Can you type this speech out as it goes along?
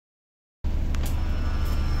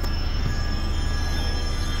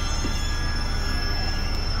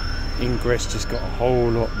Ingress just got a whole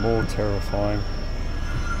lot more terrifying.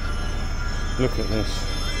 Look at this.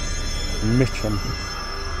 Mitcham.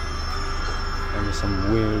 And there's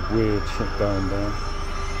some weird shit going down.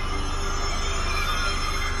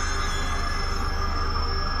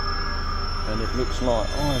 And it looks like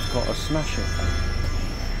I've got to smash it.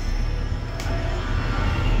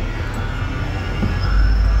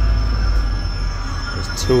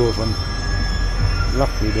 There's two of them.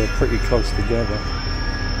 Luckily they're pretty close together.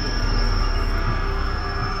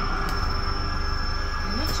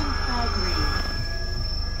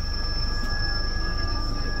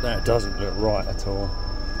 That doesn't look right at all.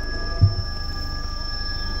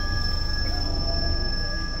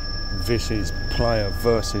 This is player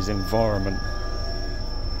versus environment.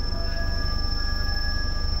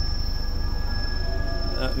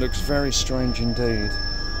 That looks very strange indeed.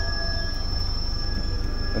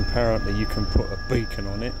 Apparently you can put a beacon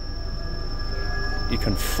on it, you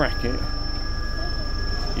can frack it,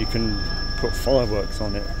 you can put fireworks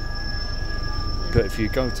on it, but if you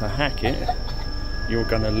go to hack it, you're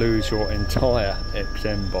going to lose your entire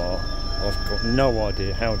XM bar. I've got no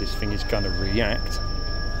idea how this thing is going to react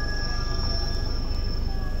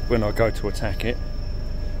when I go to attack it.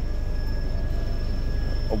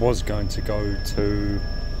 I was going to go to...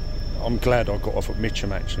 I'm glad I got off at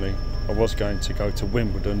Mitcham actually. I was going to go to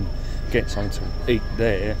Wimbledon, get something to eat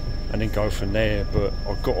there and then go from there, but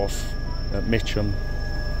I got off at Mitcham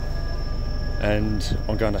and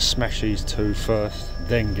I'm going to smash these two first,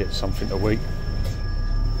 then get something to eat.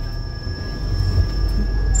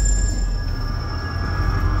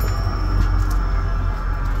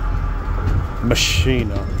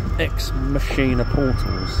 Machina, ex-Machina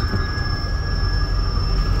portals.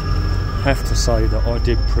 Have to say that I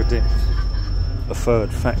did predict a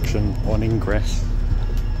third faction on Ingress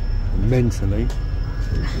mentally,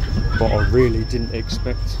 but I really didn't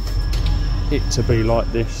expect it to be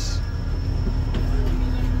like this.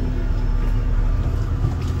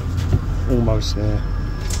 Almost there.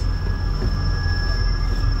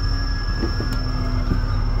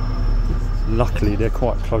 Luckily they're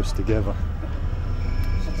quite close together.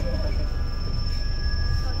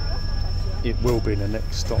 It will be the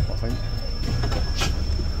next stop, I think.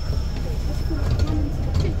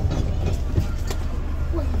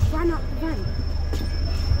 What, you ran up the van?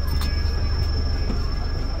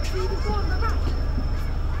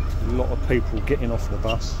 A lot of people getting off the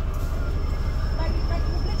bus.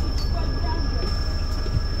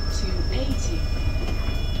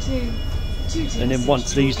 280. And then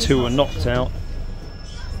once these two are knocked out,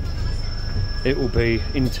 it will be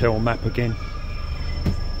Intel map again.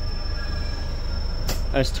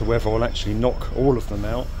 As to whether I'll actually knock all of them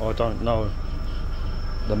out, I don't know.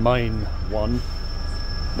 The main one,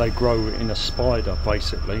 they grow in a spider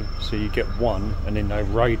basically, so you get one and then they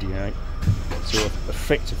radiate. So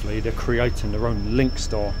effectively they're creating their own link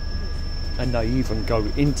star, and they even go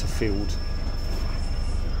into field.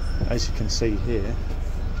 As you can see here,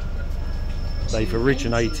 they've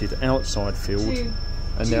originated outside field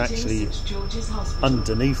and they're actually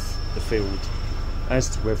underneath the field. As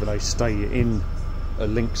to whether they stay in a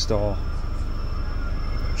link star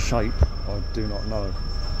shape, I do not know.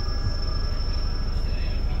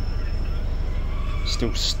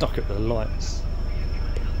 Still stuck at the lights.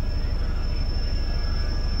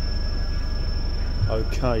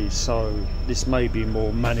 Okay, so this may be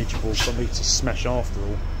more manageable for me to smash after all.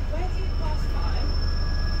 Where do you pass by?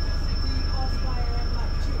 Do you pass by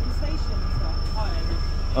like shooting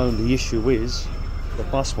stations? Only issue is the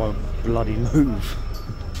bus won't bloody move.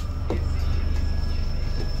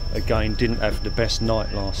 Again, didn't have the best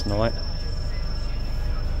night last night.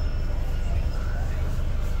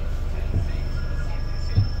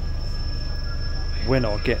 When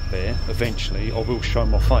I get there, eventually, I will show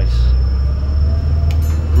my face.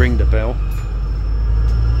 Ring the bell.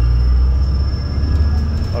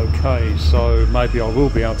 Okay, so maybe I will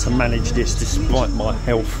be able to manage this despite my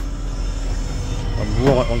health. I'm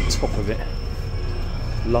right on top of it.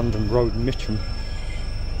 London Road, Mitcham.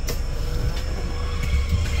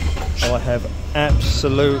 I have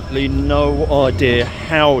absolutely no idea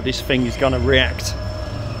how this thing is going to react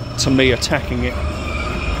to me attacking it.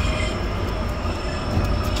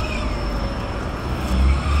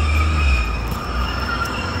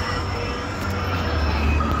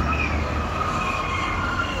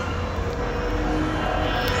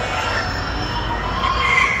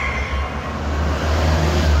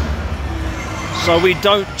 So we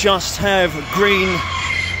don't just have green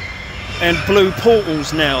and blue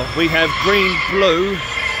portals now, we have green, blue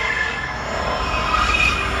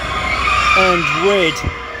and red.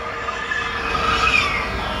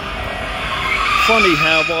 Funny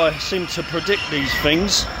how I seem to predict these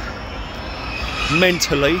things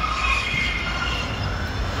mentally.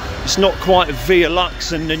 It's not quite Via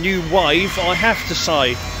Lux and the new wave, I have to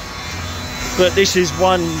say, but this is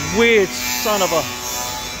one weird son of a...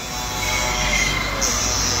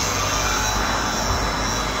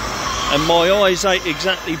 And my eyes ain't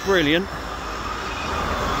exactly brilliant.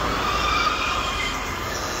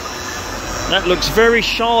 That looks very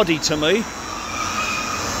shardy to me.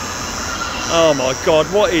 Oh my god,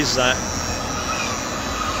 what is that?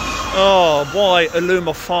 Oh, why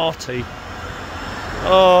Illumifati?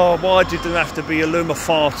 Oh, why did there have to be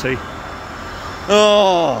Illumifati?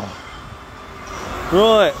 Oh.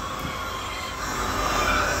 Right.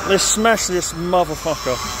 Let's smash this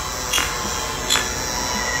motherfucker.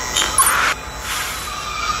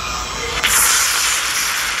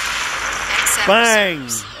 Bang!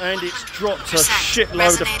 And it's dropped a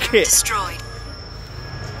shitload of kit. Destroyed.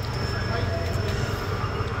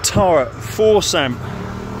 Turret, force amp,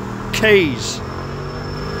 keys,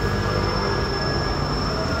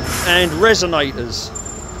 and resonators.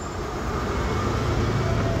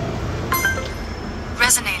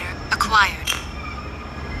 Resonator acquired.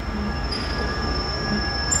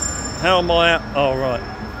 How am I at? Oh, right.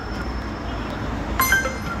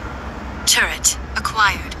 Turret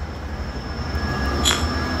acquired.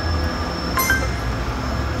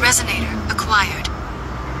 Resonator acquired.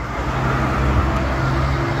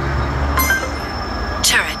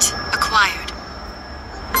 Turret acquired.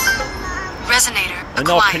 Resonator acquired. And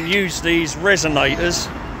I can use these resonators.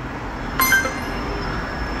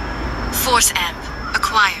 Force amp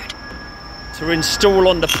acquired. To install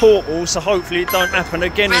on the portal, so hopefully it don't happen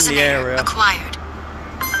again in the area. Acquired.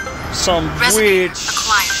 Some Resonator weird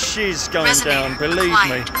acquired. shiz going Resonator down, believe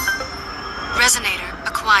acquired. me. Resonator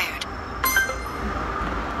acquired.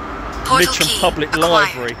 Portal Mitcham key Public acquired.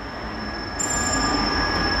 Library.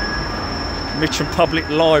 Mitcham Public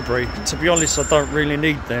Library. To be honest, I don't really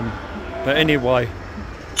need them. But anyway,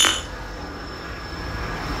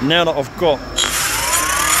 now that I've got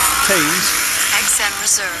keys. XM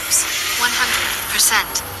reserves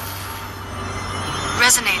 100%.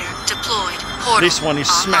 Resonator deployed. Portal This one is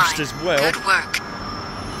smashed online. as well. Good work.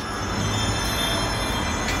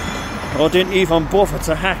 I didn't even bother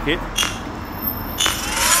to hack it.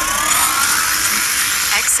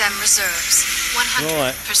 XM reserves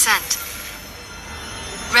 100%.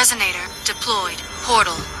 Resonator deployed.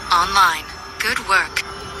 Portal online. Good work.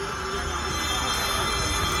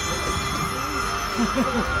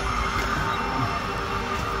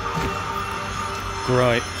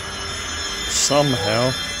 Great.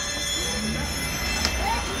 Somehow.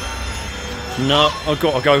 No, I've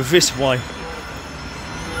got to go this way.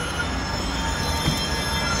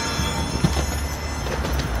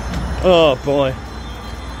 Oh boy.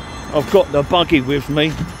 I've got the buggy with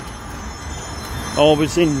me. I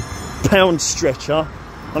was in pound stretcher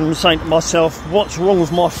and I'm saying to myself, what's wrong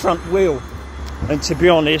with my front wheel? And to be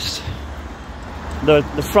honest, the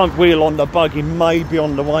front wheel on the buggy may be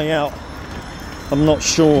on the way out. I'm not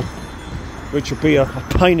sure, which would be a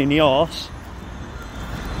pain in the arse.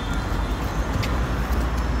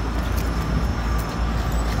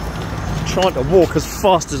 Trying to walk as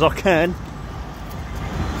fast as I can.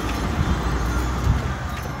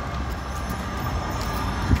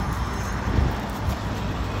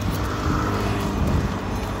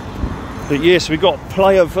 But yes, we've got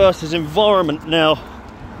player versus environment now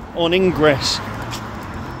on Ingress.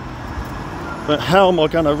 But how am I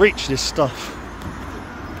going to reach this stuff?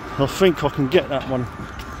 I think I can get that one.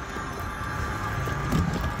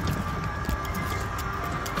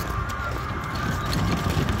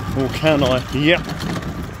 Or can I? Yep.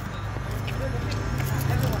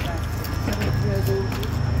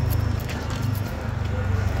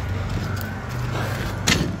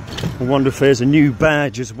 I wonder if there's a new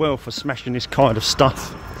badge as well for smashing this kind of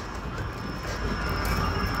stuff.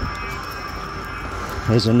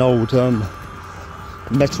 There's an old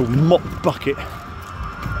metal mop bucket.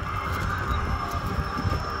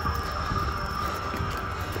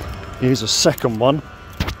 Here's a second one.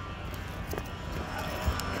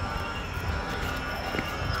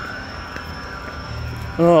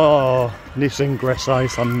 Oh, this Ingress,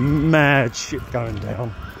 some mad shit going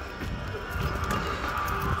down.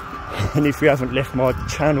 And if you haven't left my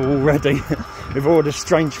channel already, with all the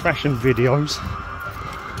strange fashion videos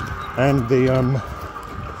and the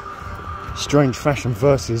strange fashion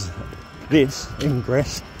versus this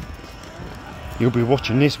Ingress, you'll be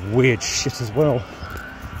watching this weird shit as well.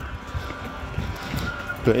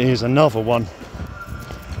 But here's another one.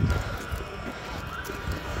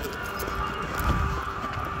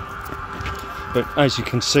 But as you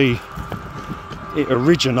can see, it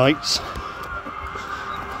originates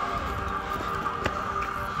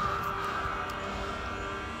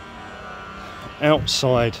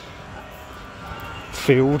outside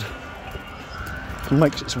field and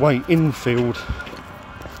makes its way infield.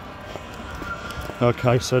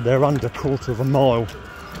 Okay, so they're under 1/4 of a mile.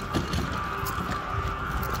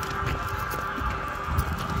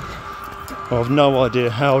 I've no idea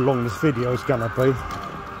how long this video is going to be,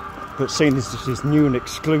 but seeing as this is new and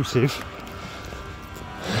exclusive,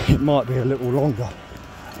 it might be a little longer.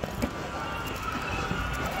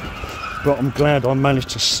 But I'm glad I managed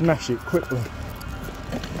to smash it quickly.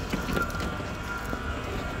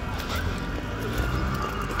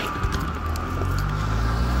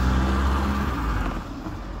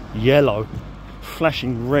 Yellow,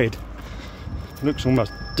 flashing red, looks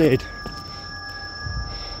almost dead.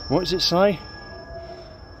 What does it say?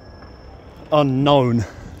 Unknown.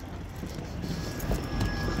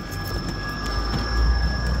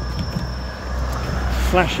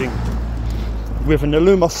 Flashing with an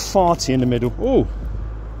Illuma farty in the middle. Ooh.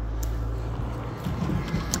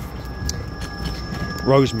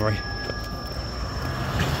 Rosemary.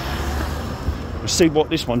 Let's see what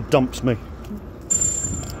this one dumps me.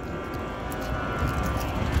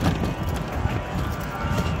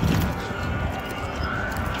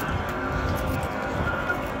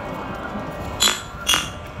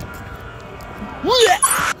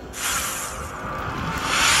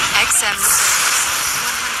 XM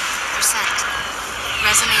 100%.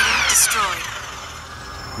 Resonator destroyed.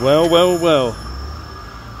 Well, well, well.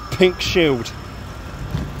 Pink shield.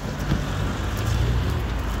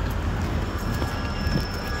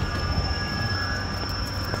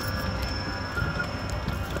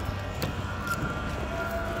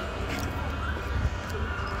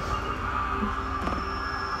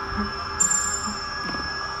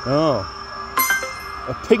 Oh.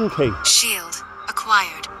 A pinky. Shield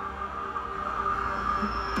acquired.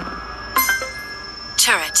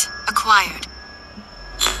 Turret acquired.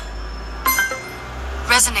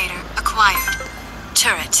 Resonator acquired.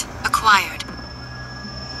 Turret acquired.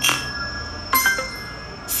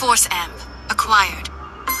 Force amp acquired.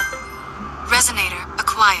 Resonator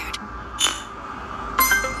acquired.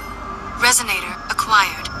 Resonator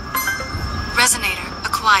acquired. Resonator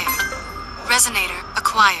acquired. Resonator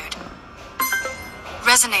acquired.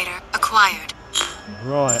 Resonator acquired.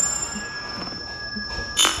 Right.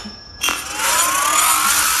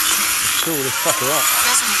 Fill this fucker up.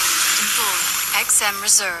 Resonator deployed. XM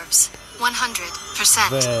reserves. 100%.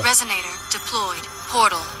 There. Resonator deployed.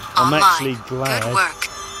 Portal I'm online. actually glad Good work.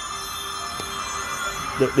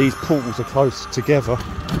 that these portals are close together.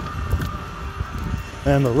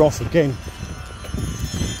 And we're off again.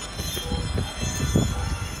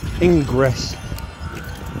 Ingress.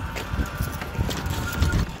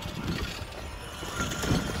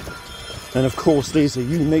 And of course these are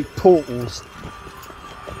unique portals.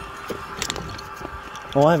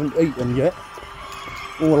 I haven't eaten yet.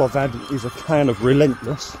 All I've had is a can of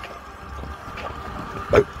Relentless.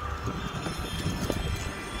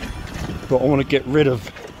 But I want to get rid of...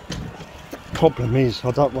 Problem is,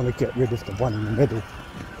 I don't want to get rid of the one in the middle.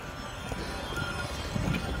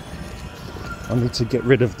 I need to get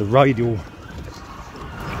rid of the radial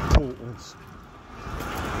portals.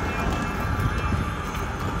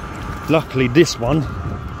 Luckily this one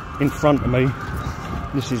in front of me,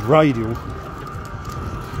 this is radial.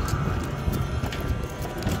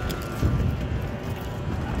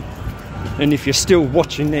 And if you're still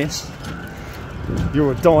watching this,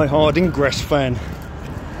 you're a die-hard Ingress fan.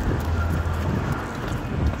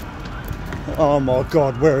 Oh my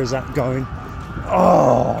god, where is that going?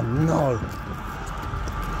 Oh no!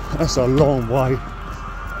 That's a long way.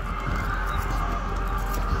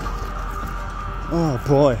 Oh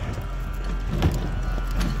boy.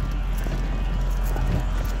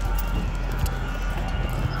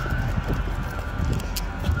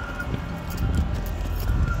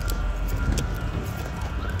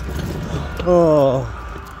 Oh,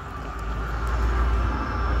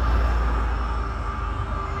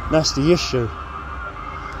 that's the issue.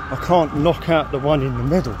 I can't knock out the one in the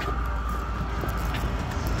middle.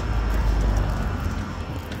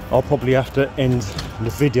 I'll probably have to end the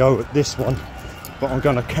video at this one, but I'm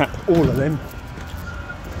going to cap all of them.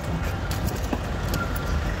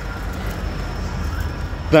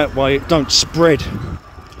 That way it don't spread.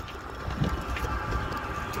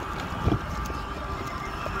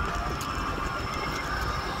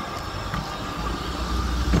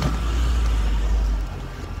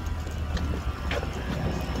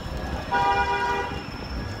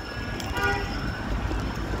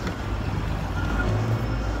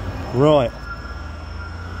 Right.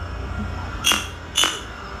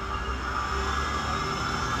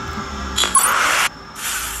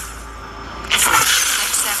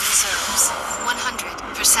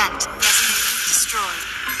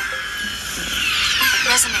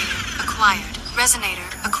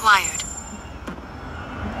 Resonator acquired.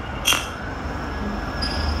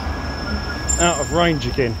 Out of range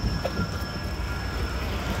again.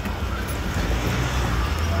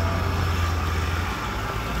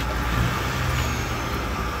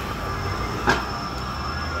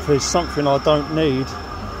 If there's something I don't need,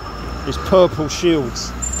 it's purple shields.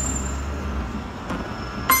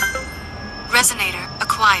 Resonator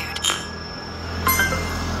acquired.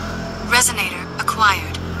 Resonator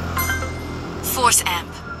acquired. Force amp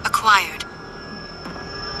acquired.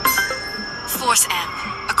 Force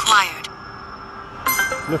amp acquired.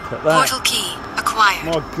 Look at that. Portal key acquired.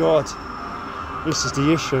 My God, this is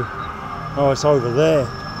the issue. Oh, it's over there.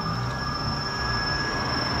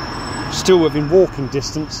 Still within walking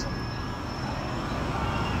distance.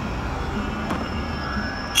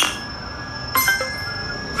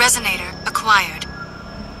 Resonator acquired.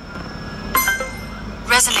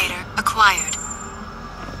 Resonator acquired.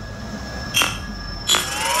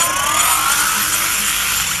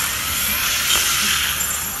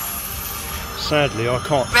 Sadly, I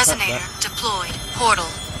can't track Resonator that. deployed. Portal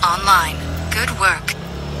online. Good work.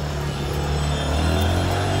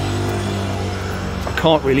 I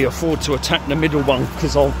can't really afford to attack the middle one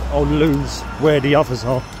because I'll lose where the others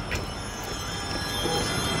are.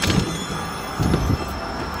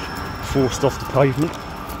 Forced off the pavement.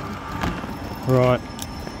 Right.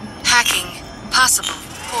 Hacking possible.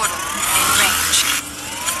 Portal in range.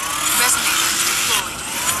 Resonator deployed.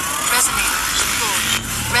 Resonator deployed.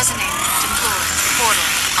 Resonator deployed. Portal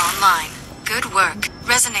online. Good work.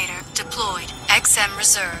 Resonator deployed. XM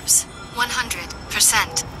reserves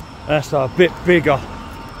 100%. That's a bit bigger.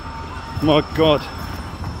 My God.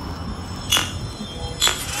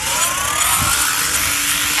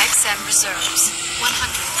 XM reserves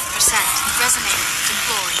 100%. Resonator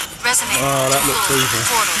deployed. Resonator Oh, that looks deployed. evil.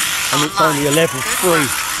 Portal And it's online. only a level Good 3. work.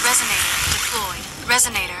 Resonator deployed.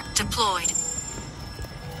 Resonator deployed.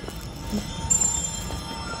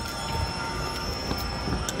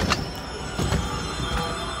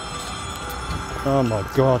 Oh my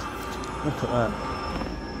God. Look at that.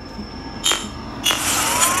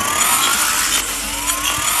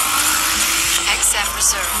 XM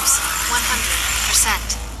reserves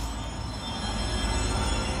 100%.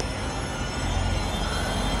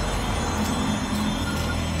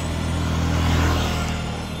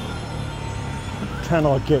 Can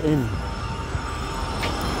I get in?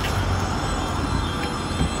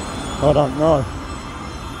 I don't know.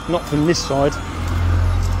 Not from this side.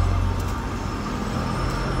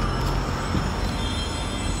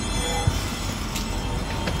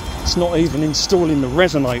 It's not even installing the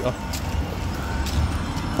resonator.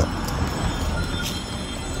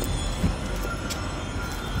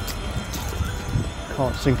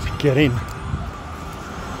 Can't seem to get in.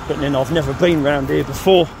 But then I've never been round here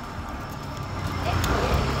before.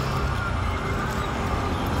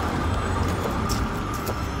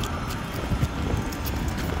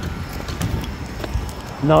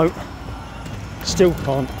 No, still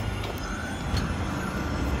can't.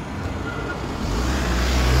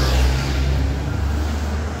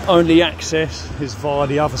 Only access is via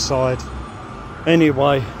the other side.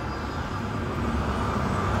 Anyway,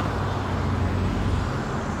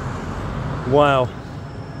 wow.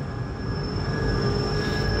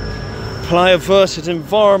 Player versus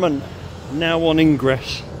environment now on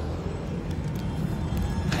Ingress.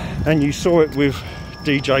 And you saw it with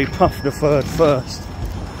DJ Puff the Third first.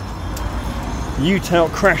 U-Tail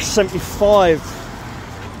Crash 75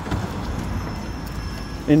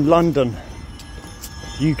 in London,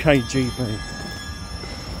 UKGB.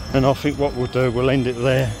 And I think what we'll do, we'll end it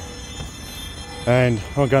there. And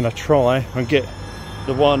I'm going to try and get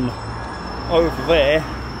the one over there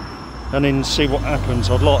and then see what happens.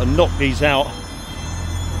 I'd like to knock these out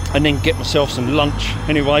and then get myself some lunch.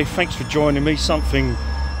 Anyway, thanks for joining me. Something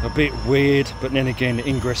a bit weird, but then again,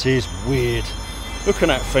 Ingress is weird. Look at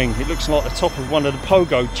that thing, it looks like the top of one of the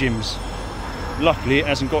pogo gyms. Luckily it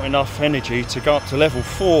hasn't got enough energy to go up to level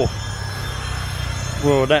 4.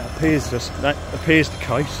 Well, that appears the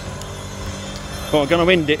case. But I'm going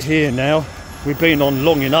to end it here now. We've been on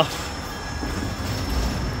long enough.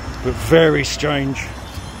 But very strange.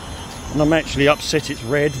 And I'm actually upset it's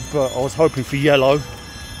red, but I was hoping for yellow.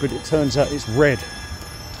 But it turns out it's red.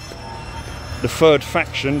 The third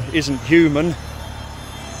faction isn't human.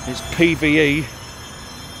 It's PvE.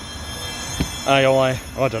 AI,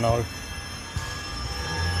 I don't know.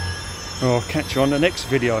 I'll catch you on the next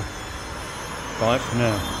video. Bye for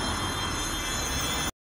now.